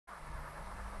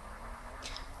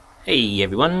Hey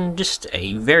everyone, just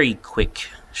a very quick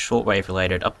shortwave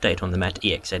related update on the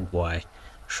MattExzy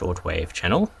shortwave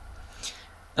channel.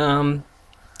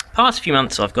 Past few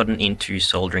months I've gotten into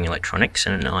soldering electronics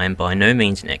and I am by no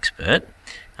means an expert.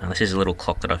 This is a little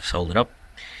clock that I've soldered up.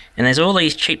 And there's all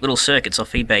these cheap little circuits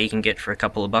off eBay you can get for a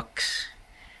couple of bucks,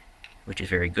 which is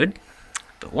very good.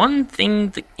 But one thing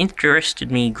that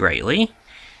interested me greatly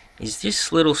is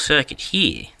this little circuit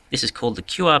here. This is called the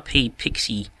QRP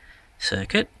Pixie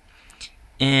circuit.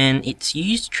 And it's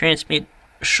used to transmit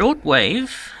a short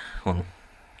wave, or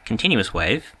continuous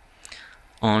wave,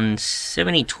 on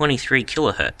 7023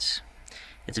 kilohertz.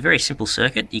 It's a very simple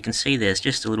circuit. You can see there's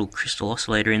just a little crystal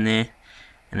oscillator in there,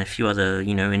 and a few other,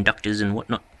 inductors and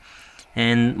whatnot.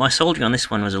 And my soldering on this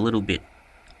one was a little bit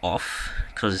off,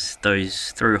 because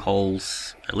those through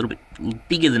holes are a little bit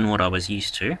bigger than what I was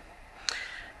used to.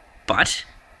 But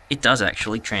it does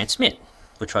actually transmit,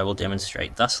 which I will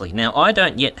demonstrate thusly. Now, I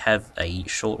don't yet have a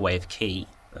shortwave key,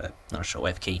 not a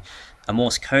shortwave key, a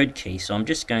Morse code key, so I'm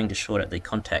just going to short out the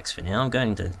contacts for now. I'm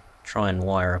going to try and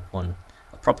wire up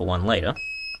a proper one later.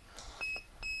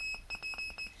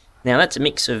 Now, that's a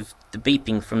mix of the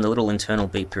beeping from the little internal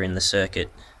beeper in the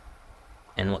circuit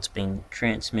and what's being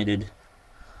transmitted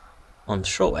on the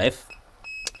shortwave.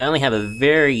 I only have a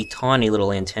very tiny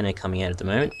little antenna coming out at the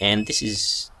moment, and this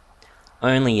is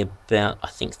only about, I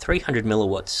think, 300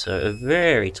 milliwatts, so a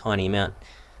very tiny amount,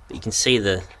 but you can see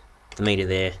the meter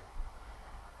there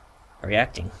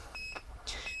reacting.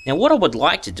 Now, what I would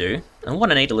like to do, and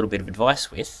what I need a little bit of advice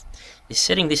with, is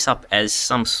setting this up as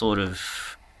some sort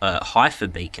of hifer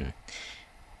beacon.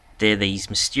 They're these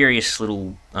mysterious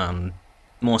little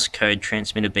Morse code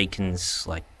transmitter beacons,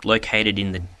 like located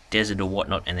in the desert or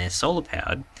whatnot, and they're solar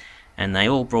powered, and they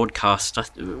all broadcast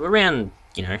around,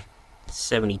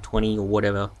 7020 or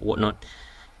whatnot.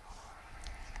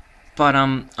 But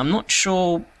I'm not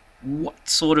sure what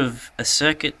sort of a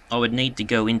circuit I would need to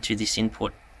go into this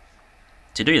input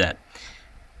to do that.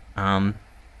 But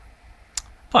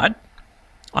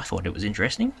I thought it was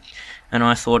interesting, and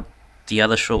I thought the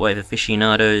other shortwave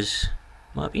aficionados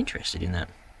might be interested in that.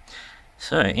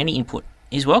 So any input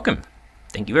is welcome.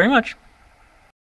 Thank you very much.